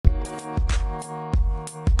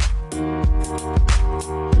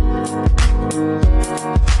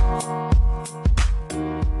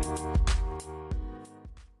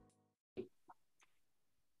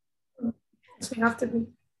You have to be.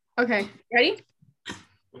 Okay, ready?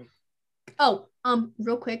 Oh,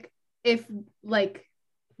 real quick, if like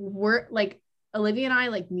we're like Olivia and I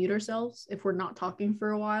like mute ourselves if we're not talking for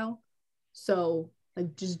a while. So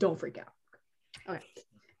like just don't freak out. Okay,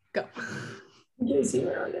 go.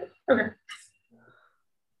 Okay.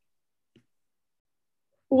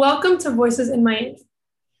 Welcome to Voices in Miami.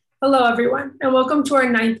 Hello, everyone, and welcome to our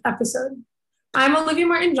 9th episode. I'm Olivia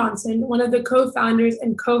Martin Johnson, one of the co-founders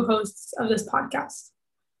and co-hosts of this podcast.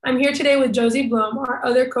 I'm here today with Josie Blum, our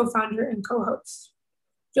other co-founder and co-host.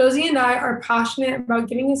 Josie and I are passionate about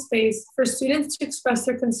giving a space for students to express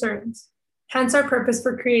their concerns, hence our purpose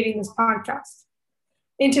for creating this podcast.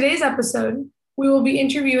 In today's episode, we will be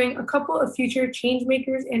interviewing a couple of future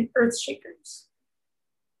changemakers and earthshakers.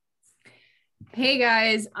 Hey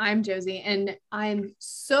guys, I'm Josie, and I'm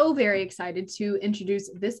so very excited to introduce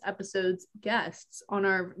this episode's guests on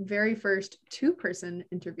our very first two-person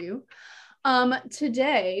interview.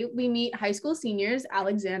 Today, we meet high school seniors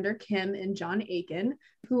Alexander Kim and John Aiken,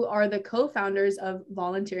 who are the co-founders of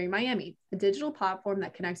Volunteering Miami, a digital platform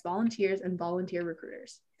that connects volunteers and volunteer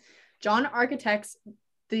recruiters. John architects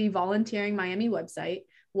the Volunteering Miami website,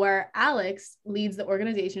 where Alex leads the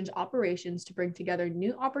organization's operations to bring together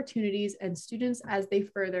new opportunities and students as they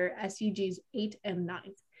further SUGs 8 and 9.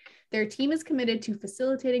 Their team is committed to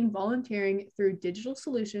facilitating volunteering through digital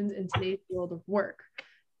solutions in today's world of work.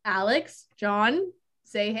 Alex, John,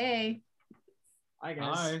 say hey. Hi,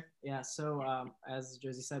 guys. Hi. Yeah, so as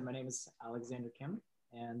Josie said, my name is Alexander Kim,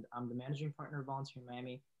 and I'm the managing partner of Volunteering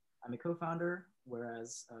Miami. I'm a co-founder,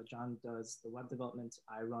 whereas John does the web development.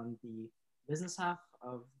 I run the business half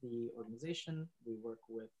of the organization. We work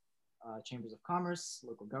with chambers of commerce,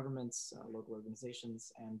 local governments, local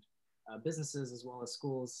organizations, and businesses, as well as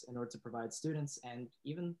schools, in order to provide students and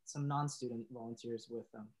even some non-student volunteers with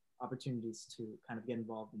opportunities to kind of get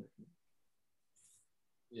involved in their community.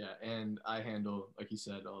 Yeah, and I handle, like you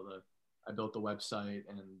said, I built the website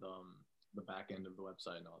and the back end of the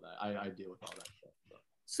website and all that. I deal with all that stuff.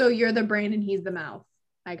 So you're the brain and he's the mouth.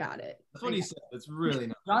 I got it. That's what he said. It's really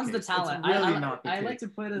not. John's the talent. I like to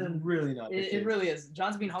put it in. Really not. It really is.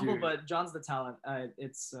 John's being humble, Dude. but John's the talent.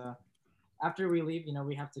 It's after we leave,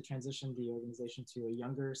 we have to transition the organization to a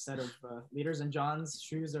younger set of leaders, and John's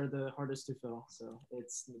shoes are the hardest to fill. So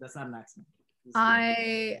that's not an accident.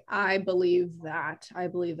 I believe that.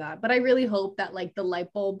 But I really hope that like the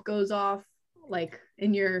light bulb goes off like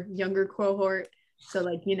in your younger cohort. So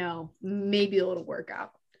like, maybe it'll work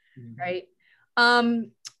out. Mm-hmm. Right.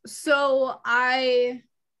 So I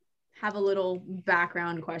have a little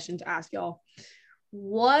background question to ask y'all.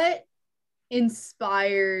 What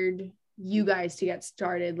inspired you guys to get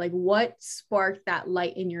started? Like what sparked that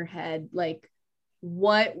light in your head? Like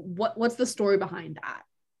what's the story behind that?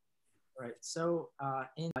 Right. So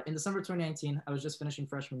in December 2019, I was just finishing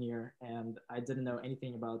freshman year, and I didn't know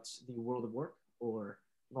anything about the world of work or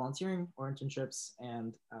volunteering or internships.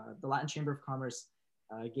 And the Latin Chamber of Commerce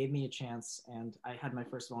gave me a chance, and I had my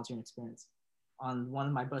first volunteering experience. On one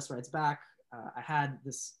of my bus rides back, I had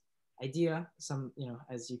this idea,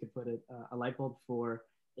 as you could put it, a light bulb for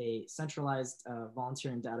a centralized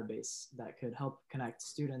volunteering database that could help connect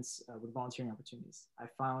students with volunteering opportunities. I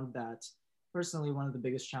found that personally, one of the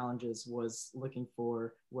biggest challenges was looking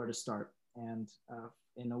for where to start, and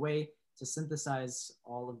in a way to synthesize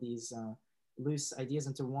all of these loose ideas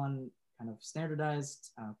into one kind of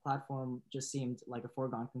standardized platform just seemed like a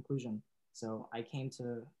foregone conclusion. So I came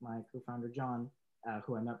to my co-founder, John,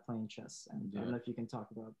 who I met playing chess. And I don't know if you can talk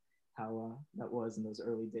about how that was in those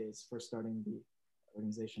early days for starting the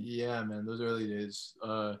organization. Yeah, man, those early days,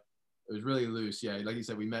 it was really loose. Yeah, like you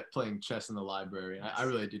said, we met playing chess in the library. Yes. I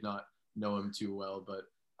really did not know him too well, but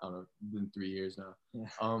I don't know, it's been 3 years now.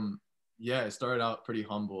 Yeah. It started out pretty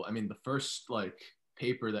humble. I mean, the first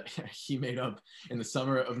paper that he made up in the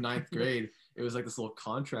summer of 9th grade, it was like this little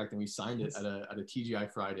contract, and we signed it at a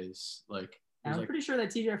TGI Fridays. I'm pretty sure that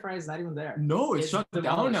TGI Fridays is not even there. No, it's shut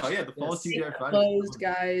down now. Yeah, the fall TGI Fridays closed,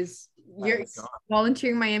 guys.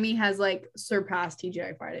 Volunteering Miami has surpassed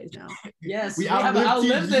TGI Fridays now. Yes, we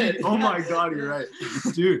outlived it. Oh my God, you're right,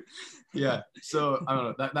 dude. Yeah, so I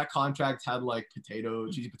don't know, that contract had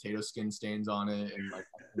cheesy potato skin stains on it, and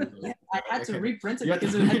I had to reprint it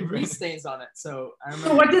because it had grease stains on it. So I remember.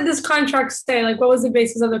 So what did this contract say? What was the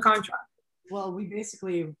basis of the contract? Well, we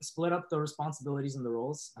basically split up the responsibilities and the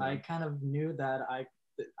roles. I kind of knew that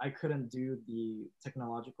I couldn't do the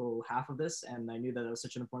technological half of this, and I knew that it was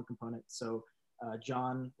such an important component. So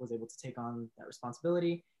John was able to take on that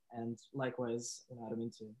responsibility, And likewise, I don't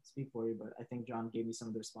mean to speak for you, but I think John gave me some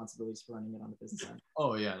of the responsibilities for running it on the business end.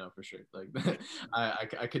 Oh yeah, no, for sure. Like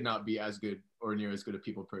I could not be as good or near as good a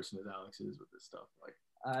people person as Alex is with this stuff. Like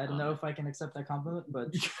I don't know if I can accept that compliment,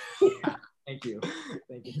 but thank you.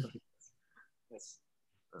 Thank you. Yes.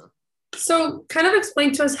 So kind of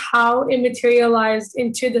explain to us how it materialized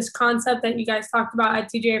into this concept that you guys talked about at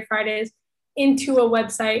TGA Fridays into a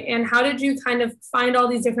website, and how did you kind of find all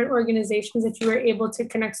these different organizations that you were able to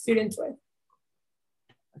connect students with?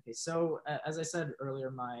 Okay, so as I said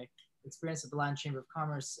earlier, my experience at the Latin Chamber of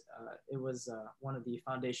Commerce, it was one of the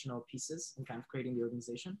foundational pieces in kind of creating the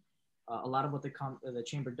organization. A lot of what the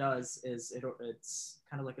chamber does is it's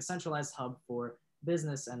kind of like a centralized hub for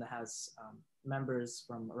business, and it has members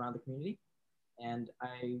from around the community. And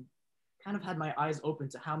I kind of had my eyes open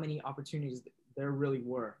to how many opportunities there really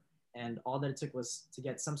were. And all that it took was to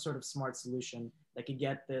get some sort of smart solution that could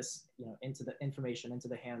get this, into the information, into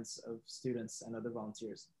the hands of students and other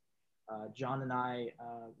volunteers. John and I,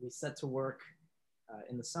 we set to work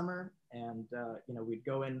in the summer, and we'd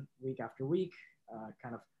go in week after week,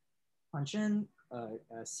 kind of punch in,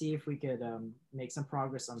 see if we could make some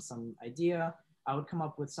progress on some idea. I would come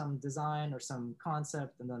up with some design or some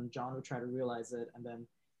concept, and then John would try to realize it, and then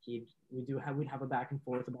we'd have a back and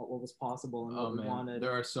forth about what was possible and what we wanted.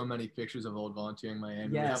 There are so many pictures of old volunteering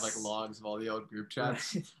Miami. Yes. We have like logs of all the old group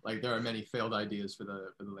chats. Like there are many failed ideas for the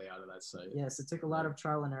layout of that site. Yes, it took a lot of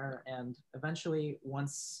trial and error, and eventually,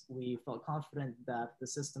 once we felt confident that the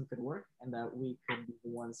system could work and that we could be the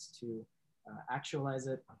ones to actualize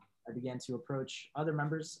it, I began to approach other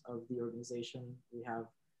members of the organization. We have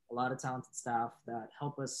a lot of talented staff that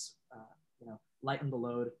help us, lighten the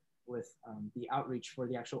load with the outreach for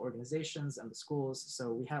the actual organizations and the schools.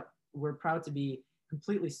 So we're proud to be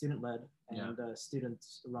completely student-led and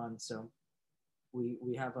student-run. So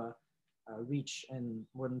we have a reach in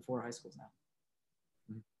more than 4 high schools now.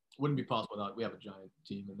 Wouldn't be possible without, we have a giant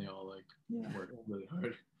team and they all work really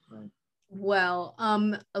hard. Right. Well,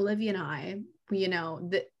 Olivia and I,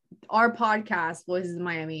 our podcast, Voices in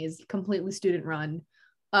Miami, is completely student-run.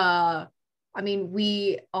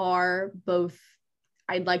 We are both,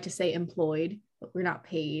 I'd like to say employed, but we're not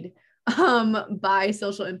paid, by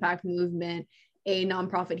Social Impact Movement, a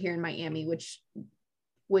nonprofit here in Miami, which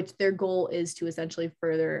their goal is to essentially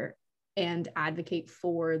further and advocate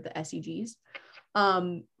for the SEGs.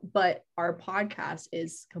 But our podcast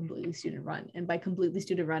is completely student run. And by completely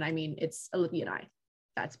student run, I mean, it's Olivia and I.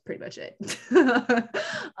 That's pretty much it.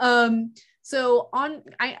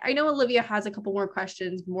 I know Olivia has a couple more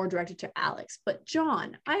questions more directed to Alex, but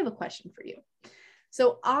John, I have a question for you.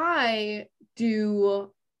 So I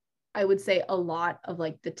would say a lot of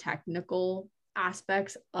like the technical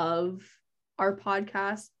aspects of our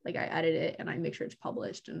podcast. Like I edit it and I make sure it's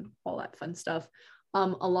published and all that fun stuff.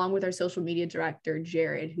 Along with our social media director,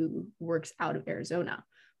 Jared, who works out of Arizona.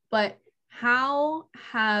 But how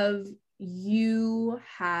have you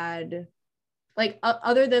had, like,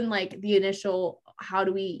 other than like the initial, how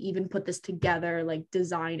do we even put this together, like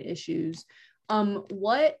design issues,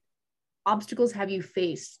 what obstacles have you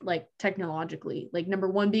faced, like technologically? Like, number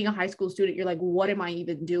one, being a high school student, you're like, what am I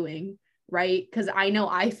even doing? Right? Because I know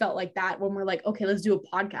I felt like that when we're like, okay, let's do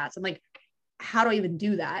a podcast. I'm like, how do I even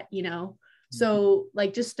do that? So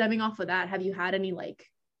like, just stemming off of that, have you had any like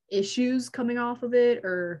issues coming off of it,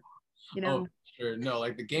 or Oh, sure. No,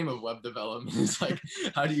 like the game of web development is like,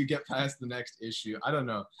 how do you get past the next issue? I don't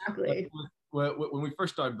know. Exactly. When we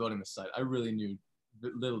first started building the site, I really knew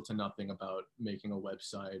little to nothing about making a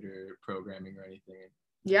website or programming or anything.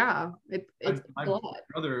 Yeah, my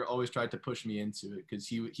brother always tried to push me into it because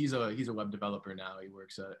he's a web developer now. He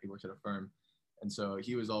works at a firm, and so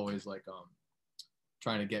he was always like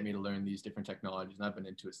trying to get me to learn these different technologies, and I've been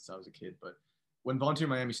into it since I was a kid. But when Volunteer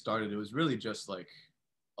Miami started, it was really just like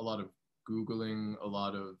a lot of Googling, a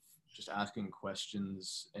lot of just asking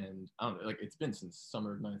questions, and I don't know, like it's been since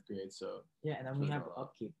summer of 9th grade. So yeah, and then we have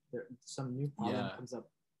upkeep. Some new problem comes up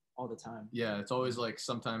all the time. Yeah, it's always like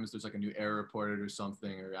sometimes there's like a new error reported or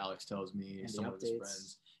something, or Alex tells me, some of his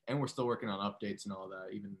friends, and we're still working on updates and all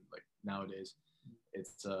that, even like nowadays.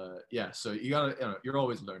 It's so you gotta, you're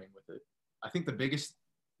always learning with it. I think the biggest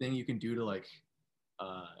thing you can do to like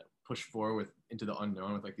push forward into the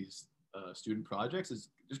unknown with like these student projects is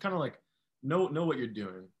just kind of like know what you're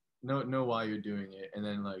doing, know why you're doing it, and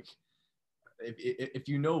then like if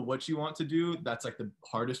you know what you want to do, that's like the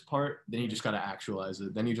hardest part. Then you just gotta actualize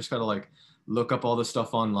it. Then you just gotta like look up all the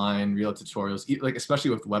stuff online, real tutorials. Like especially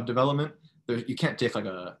with web development, you can't take like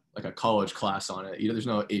a college class on it. There's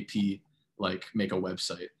no AP like make a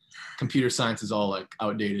website. Computer science is all like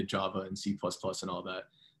outdated Java and C++ and all that.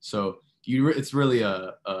 So it's really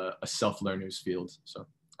a self-learner's field. So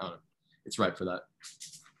I don't know, it's right for that.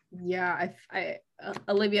 Yeah,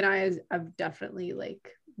 Olivia and I have definitely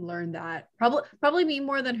like learned that. Probably me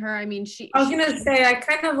more than her. I mean, I was gonna say I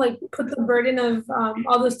kind of like put the burden of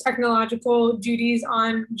all those technological duties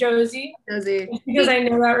on Josie because I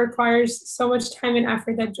know that requires so much time and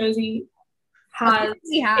effort that Josie has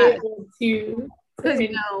able to. Because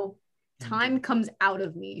time comes out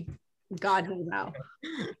of me. God knows how.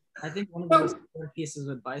 I think one of the most important pieces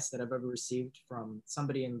of advice that I've ever received from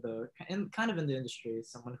somebody in the industry,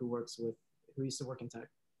 someone who used to work in tech,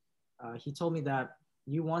 he told me that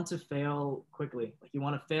you want to fail quickly. Like you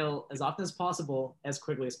want to fail as often as possible, as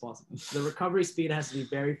quickly as possible. The recovery speed has to be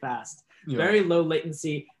very fast, very low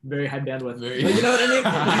latency, very high bandwidth. You know what I mean?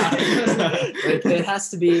 Like it has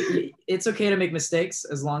to be. It's okay to make mistakes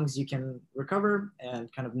as long as you can recover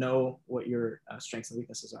and kind of know what your strengths and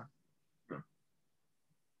weaknesses are.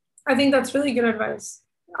 I think that's really good advice,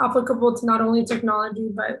 applicable to not only technology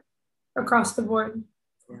but across the board.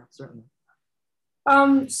 Yeah, certainly.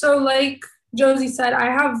 So like Josie said, I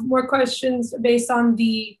have more questions based on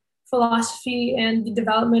the philosophy and the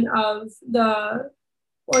development of the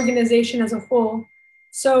organization as a whole.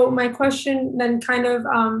 So my question then kind of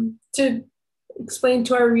to explain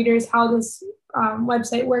to our readers how this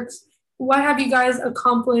website works, what have you guys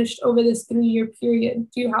accomplished over this 3-year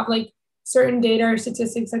period? Do you have like certain data or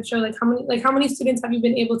statistics that show like how many students have you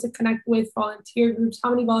been able to connect with volunteer groups?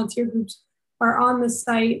 How many volunteer groups are on the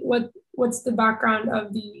site? What's the background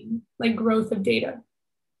of the like growth of data?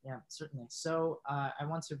 Yeah, certainly. So I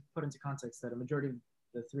want to put into context that a majority of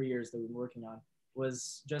the 3 years that we've been working on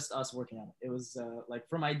was just us working on it. It was like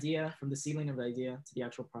from the seedling of the idea to the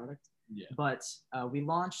actual product. Yeah. But we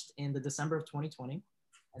launched in the December of 2020.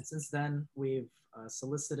 And since then, we've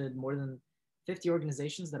solicited more than 50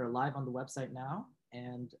 organizations that are live on the website now.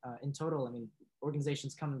 And in total, I mean,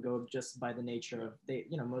 organizations come and go just by the nature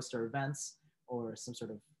of most are events or some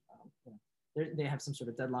sort of, they have some sort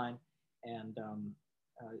of deadline. And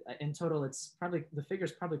in total, the figure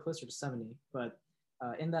is probably closer to 70. But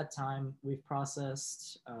in that time, we've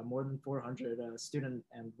processed more than 400 student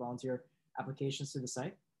and volunteer applications to the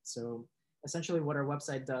site. So essentially what our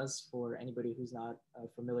website does, for anybody who's not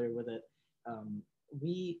familiar with it,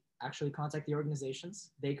 we actually contact the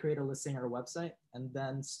organizations. They create a listing on our website, and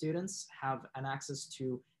then students have an access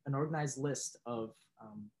to an organized list of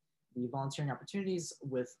the volunteering opportunities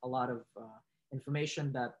with a lot of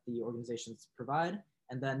information that the organizations provide.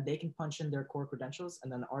 And then they can punch in their core credentials,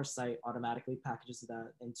 and then our site automatically packages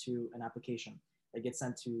that into an application that gets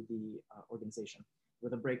sent to the organization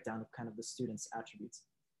with a breakdown of kind of the student's attributes.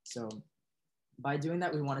 So by doing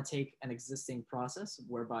that, we want to take an existing process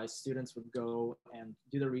whereby students would go and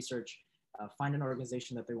do their research, find an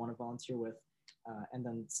organization that they want to volunteer with, and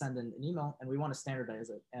then send in an email. And we want to standardize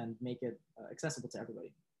it and make it accessible to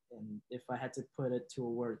everybody. And if I had to put it to a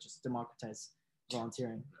word, just democratize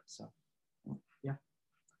volunteering. So yeah.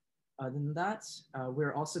 Other than that,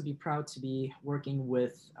 we'll also be proud to be working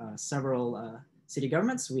with several city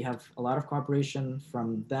governments. We have a lot of cooperation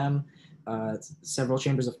from them, several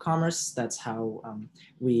chambers of commerce. That's how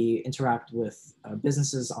we interact with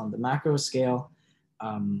businesses on the macro scale.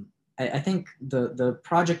 I think the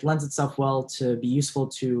project lends itself well to be useful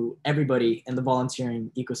to everybody in the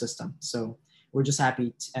volunteering ecosystem. So we're just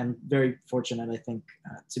happy and very fortunate, I think,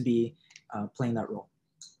 to be playing that role.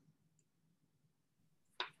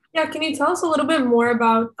 Yeah, can you tell us a little bit more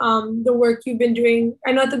about the work you've been doing?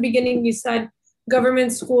 I know at the beginning you said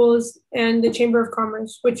government, schools, and the Chamber of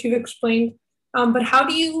Commerce, which you've explained. But how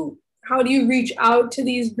do you reach out to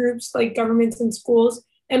these groups like governments and schools?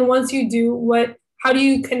 And once you do, how do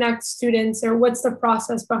you connect students, or what's the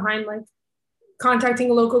process behind like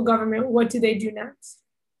contacting a local government? What do they do next?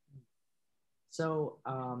 So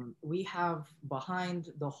we have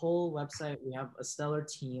behind the whole website, we have a stellar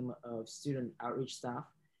team of student outreach staff.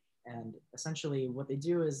 And essentially what they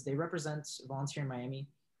do is they represent Volunteer in Miami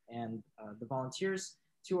and the volunteers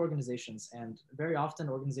to organizations. And very often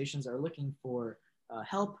organizations are looking for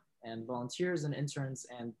help and volunteers and interns,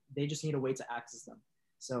 and they just need a way to access them.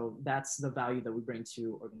 So that's the value that we bring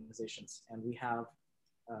to organizations. And we have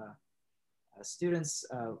students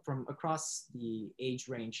from across the age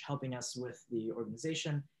range helping us with the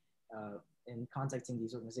organization in contacting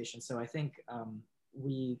these organizations. So I think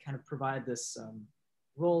we kind of provide this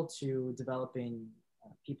role to developing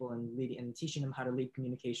people and leading and teaching them how to lead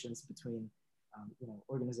communications between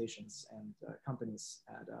organizations and companies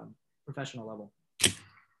at professional level.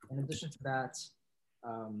 In addition to that,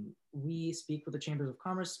 we speak with the Chambers of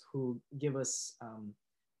Commerce, who give us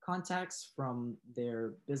contacts from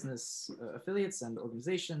their business affiliates and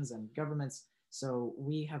organizations and governments. So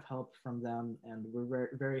we have help from them, and we're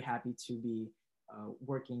very happy to be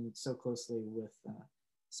working so closely with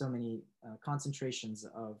so many concentrations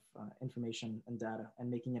of information and data, and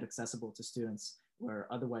making it accessible to students where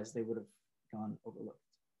otherwise they would have gone overlooked.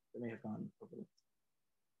 They may have gone overlooked.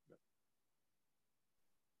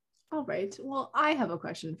 All right. Well, I have a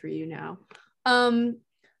question for you now.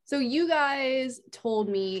 So you guys told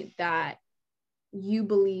me that you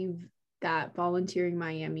believe that Volunteering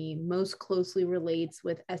Miami most closely relates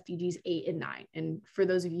with SDGs 8 and 9. And for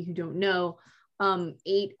those of you who don't know,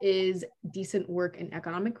 8 is decent work and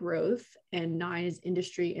economic growth, and 9 is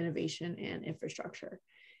industry, innovation, and infrastructure.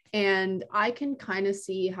 And I can kind of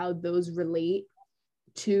see how those relate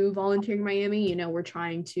to Volunteering Miami. You know, we're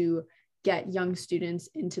trying to get young students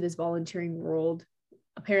into this volunteering world,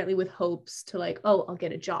 apparently with hopes to like, oh, I'll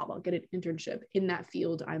get a job, I'll get an internship in that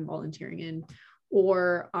field I'm volunteering in,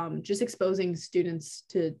 or just exposing students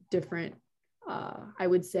to different, I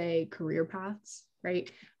would say, career paths,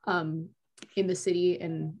 right? In the city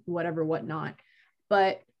and whatnot.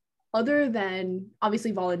 But other than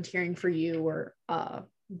obviously volunteering for you, or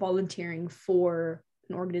volunteering for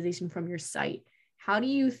an organization from your site, how do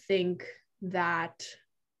you think that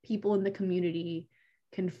people in the community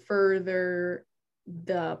can further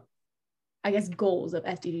the, I guess, goals of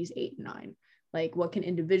SDGs 8 and 9? Like, what can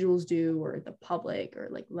individuals do, or the public, or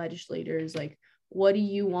like legislators? Like, what do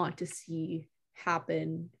you want to see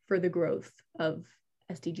happen for the growth of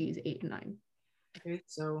SDGs 8 and 9? Okay,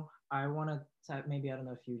 so I want to maybe, I don't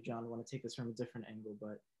know if you, John, want to take this from a different angle,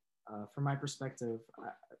 but from my perspective,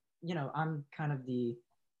 I'm kind of the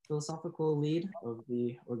philosophical lead of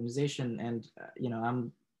the organization, and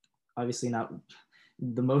I'm obviously not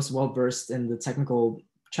the most well-versed in the technical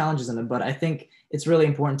challenges in it, but I think it's really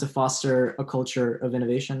important to foster a culture of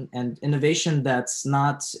innovation, and innovation that's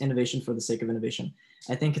not innovation for the sake of innovation.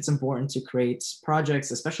 I think it's important to create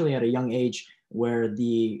projects, especially at a young age, where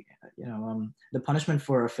the punishment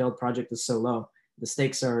for a failed project is so low. The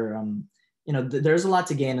stakes are, there's a lot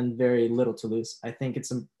to gain and very little to lose. I think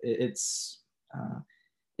it's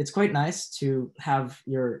quite nice to have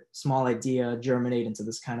your small idea germinate into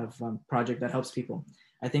this kind of project that helps people.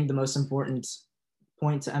 I think the most important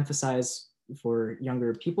point to emphasize for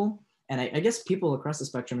younger people, and I guess people across the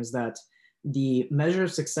spectrum, is that the measure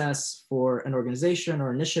of success for an organization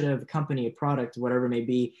or initiative, company, a product, whatever it may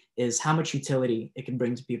be, is how much utility it can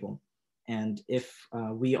bring to people. And if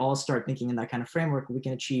we all start thinking in that kind of framework, we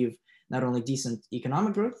can achieve not only decent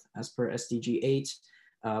economic growth as per SDG 8,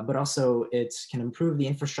 but also it can improve the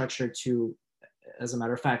infrastructure to, as a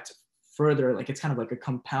matter of fact, further, like it's kind of like a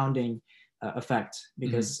compounding effect,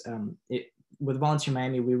 because with Volunteer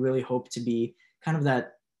Miami, we really hope to be kind of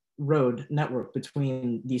that road network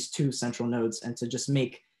between these two central nodes, and to just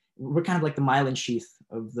we're kind of like the myelin sheath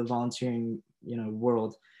of the volunteering,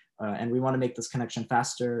 world. And we want to make this connection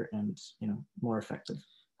faster and, more effective.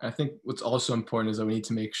 I think what's also important is that we need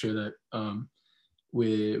to make sure that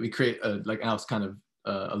we create like Alex kind of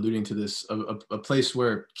alluding to this, a place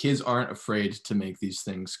where kids aren't afraid to make these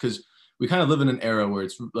things, because we kind of live in an era where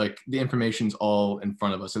it's like the information's all in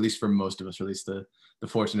front of us, at least for most of us, or at least the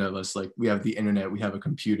fortunate of us. Like, we have the internet, we have a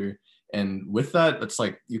computer, and with that, it's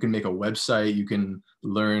like you can make a website, you can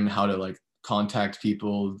learn how to like contact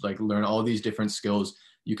people, like learn all these different skills,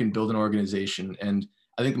 you can build an organization. And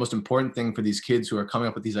I think the most important thing for these kids who are coming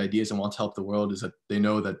up with these ideas and want to help the world is that they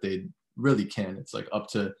know that they really can. It's like up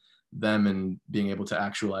to them and being able to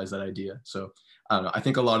actualize that idea. So I don't know, I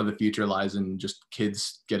think a lot of the future lies in just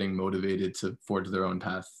kids getting motivated to forge their own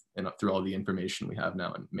path, and through all the information we have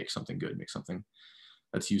now, and make something good, make something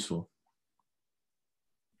that's useful.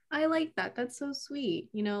 I like that. That's so sweet.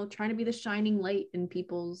 Trying to be the shining light in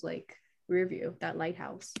people's like rear view, that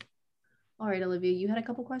lighthouse. All right, Olivia, you had a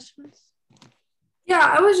couple questions?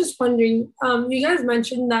 Yeah, I was just wondering, you guys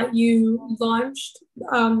mentioned that you launched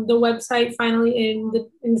the website finally in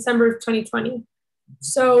December of 2020.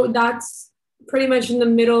 So that's pretty much in the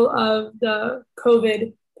middle of the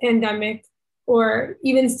COVID pandemic, or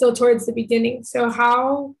even still towards the beginning. So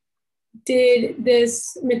how did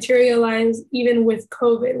this materialize even with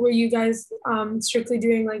COVID? Were you guys strictly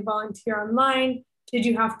doing like volunteer online? Did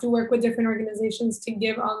you have to work with different organizations to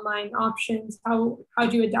give online options? How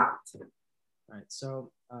do you adapt? Right.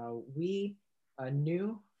 So we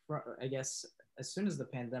knew, I guess, as soon as the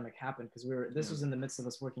pandemic happened, because this was in the midst of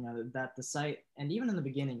us working on it, that the site, and even in the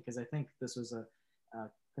beginning, because I think this was a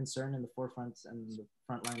concern in the forefront and the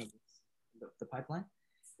front line of the pipeline,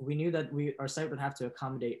 we knew that our site would have to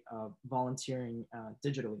accommodate volunteering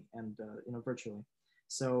digitally and virtually.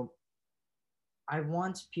 So I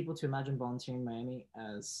want people to imagine volunteering in Miami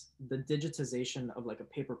as the digitization of like a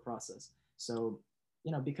paper process. So,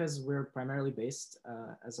 because we're primarily based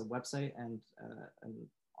as a website and an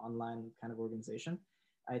online kind of organization,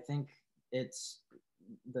 I think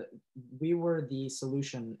we were the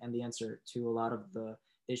solution and the answer to a lot of the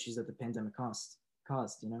issues that the pandemic caused.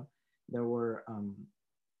 There were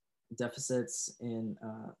deficits in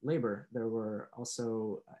labor. There were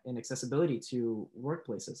also inaccessibility to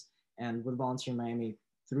workplaces. And with Volunteer Miami,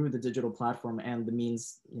 through the digital platform and the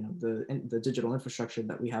means, the digital infrastructure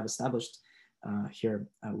that we have established here,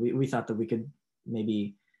 we thought that we could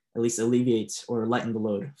maybe at least alleviate or lighten the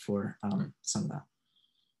load for some of that.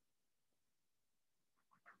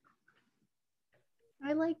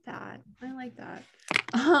 I like that.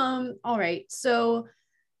 All right. So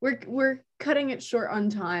we're cutting it short on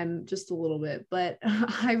time just a little bit, but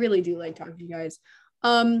I really do like talking to you guys.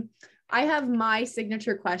 I have my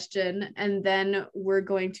signature question, and then we're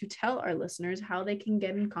going to tell our listeners how they can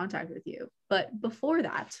get in contact with you. But before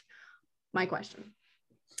that, my question.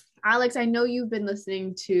 Alex, I know you've been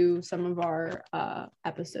listening to some of our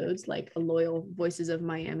episodes, like a loyal Voices of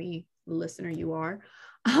Miami listener you are.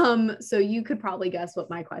 So you could probably guess what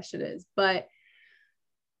my question is, but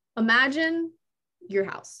imagine your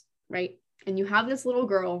house, right? And you have this little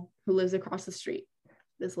girl who lives across the street.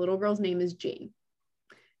 This little girl's name is Jane.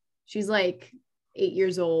 She's like 8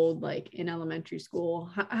 years old, like in elementary school,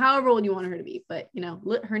 however old you want her to be, but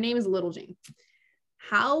her name is Little Jane.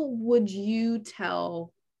 How would you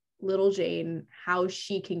tell Little Jane how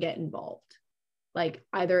she can get involved? Like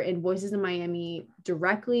either in Voices in Miami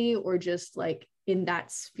directly, or just like in that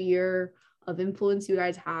sphere of influence you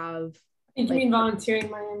guys have? I think you mean volunteering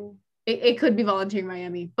Miami. It could be volunteering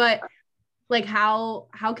Miami, but like how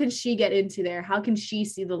can she get into there? How can she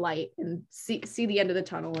see the light and see the end of the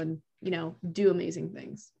tunnel and do amazing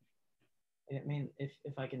things? I mean, if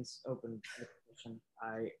I can open the question,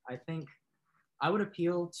 I think I would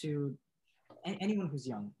appeal to anyone who's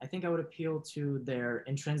young. I think I would appeal to their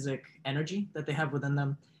intrinsic energy that they have within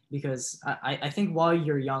them, because I think while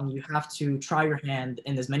you're young, you have to try your hand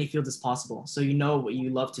in as many fields as possible, so you know what you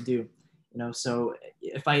love to do. So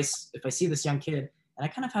if I see this young kid, and I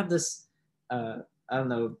kind of have this I don't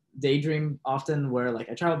know, daydream often where like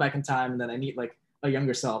I travel back in time and then I meet like a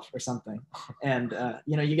younger self or something, and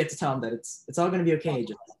you get to tell them that it's all going to be okay.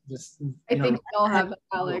 Just I think we all have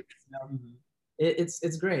Alex.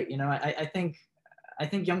 It's great. I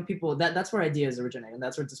think young people, that's where ideas originate, and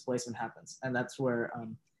that's where displacement happens, and that's where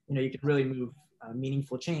you can really move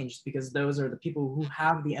meaningful change, because those are the people who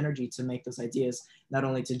have the energy to make those ideas, not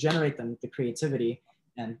only to generate them with the creativity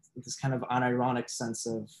and this kind of unironic sense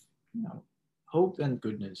of hope and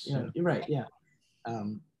goodness. You're right, yeah,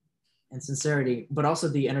 and sincerity, but also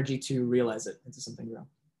the energy to realize it into something real.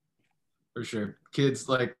 For sure, kids,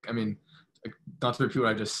 like, I mean, not to repeat what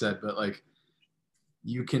I just said, but like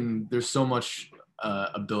there's so much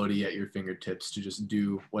ability at your fingertips to just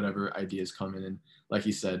do whatever ideas come in. And like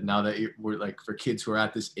you said, now that we're like, for kids who are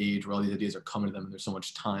at this age where all these ideas are coming to them and there's so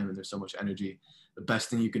much time and there's so much energy, the best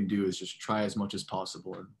thing you can do is just try as much as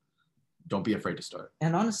possible and don't be afraid to start.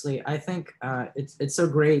 And honestly, I think it's so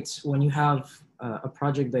great when you have a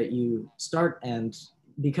project that you start, and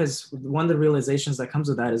because one of the realizations that comes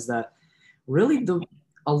with that is that really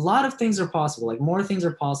a lot of things are possible. Like more things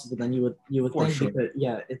are possible than you would think. Sure. Because,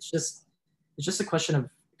 yeah, it's just a question of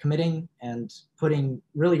committing and putting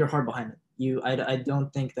really your heart behind it. I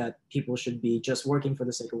don't think that people should be just working for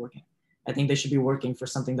the sake of working. I think they should be working for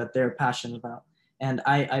something that they're passionate about. And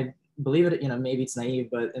I believe it, maybe it's naive,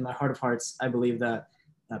 but in my heart of hearts, I believe that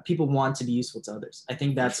people want to be useful to others. I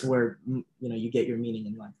think that's where, you get your meaning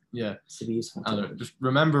in life. Yeah. To be useful to others. Just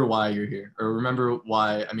remember why you're here, or remember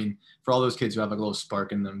why, I mean, for all those kids who have like a little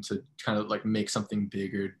spark in them to kind of like make something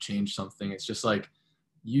bigger, change something. It's just like,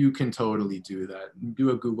 you can totally do that.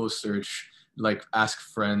 Do a Google search, like ask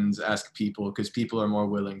friends, ask people, because people are more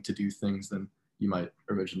willing to do things than you might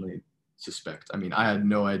originally suspect. I mean, I had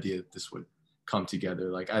no idea that this would come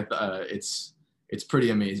together. Like it's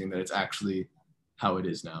pretty amazing that it's actually how it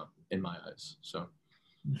is now in my eyes. So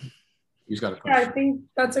you just got to. Yeah, I think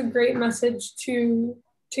that's a great message to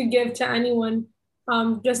give to anyone.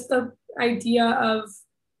 Just the idea of,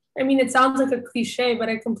 I mean, it sounds like a cliche, but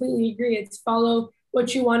I completely agree. It's follow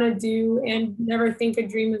what you want to do and never think a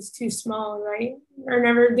dream is too small, right? Or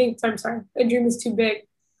never think, a dream is too big.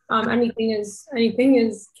 Anything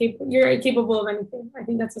is capable. You're capable of anything. I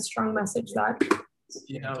think that's a strong message that.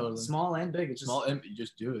 Totally. Small and big. It's just small and you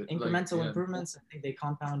just do it. Incremental improvements. I think they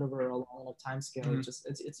compound over a long enough time scale. Mm-hmm.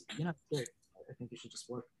 It's great. I think you should just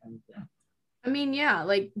work and I mean, yeah,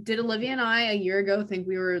 like, did Olivia and I a year ago think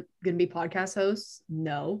we were going to be podcast hosts?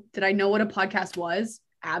 No. Did I know what a podcast was?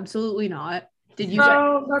 Absolutely not. Did you guys,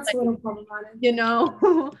 Oh, that's a little problematic. you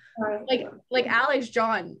know, Right. like Alex,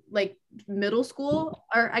 John, like middle school,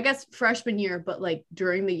 or I guess freshman year, but like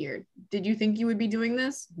during the year, did you think you would be doing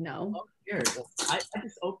this? No. Oh, weird. I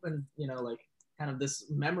just opened, like kind of this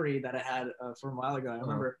memory that I had from a while ago. I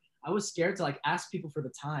remember I was scared to like ask people for the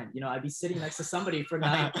time. I'd be sitting next to somebody for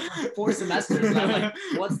 4 semesters, and I'm like,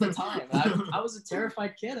 "What's the time?" I was a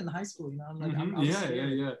terrified kid in high school. I'm like, I'm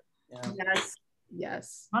scared. Yeah.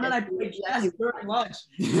 Yes. John and I played chess during lunch.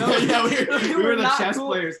 Yeah, we were the chess cool.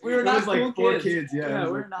 players. We were not like cool 4 kids. kids. Yeah,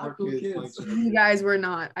 we're not cool kids. You guys were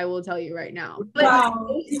not. I will tell you right now. But Wow.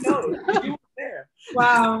 You were there.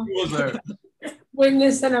 Wow. He was there.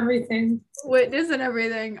 Witness and everything. Witness and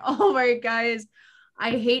everything. All right, guys.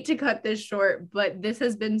 I hate to cut this short, but this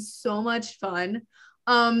has been so much fun.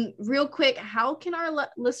 Real quick, how can our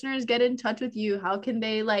listeners get in touch with you? How can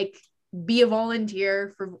they like be a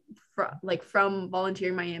volunteer from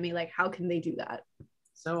Volunteering Miami? Like, how can they do that?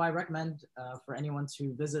 So I recommend for anyone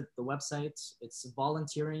to visit the website. It's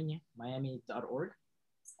volunteeringmiami.org.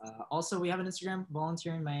 Also, we have an Instagram,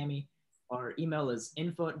 Volunteering Miami. Our email is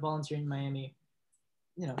info@volunteeringmiami.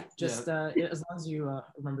 As long as you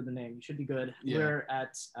remember the name, you should be good. Yeah. We're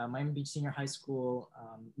at Miami Beach Senior High School,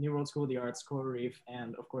 New World School of the Arts, Coral Reef,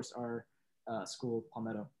 and of course our school,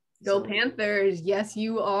 Palmetto. Go Panthers. Yes,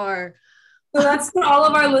 you are. So that's for all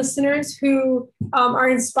of our listeners who are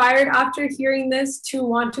inspired after hearing this to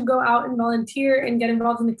want to go out and volunteer and get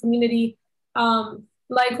involved in the community.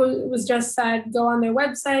 Like what was just said, go on their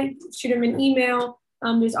website, shoot them an email.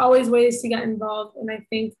 There's always ways to get involved. And I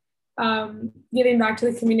think giving back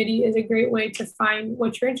to the community is a great way to find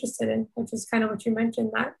what you're interested in, which is kind of what you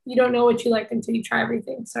mentioned, that you don't know what you like until you try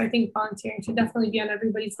everything. So I think volunteering should definitely be on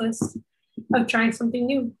everybody's list of trying something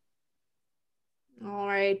new. All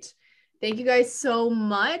right. Thank you guys so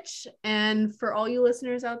much. And for all you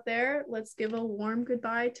listeners out there, let's give a warm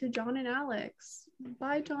goodbye to John and Alex.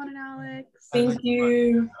 Bye, John and Alex. Thank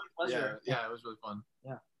you. Yeah, it was really fun.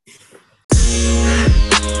 Yeah.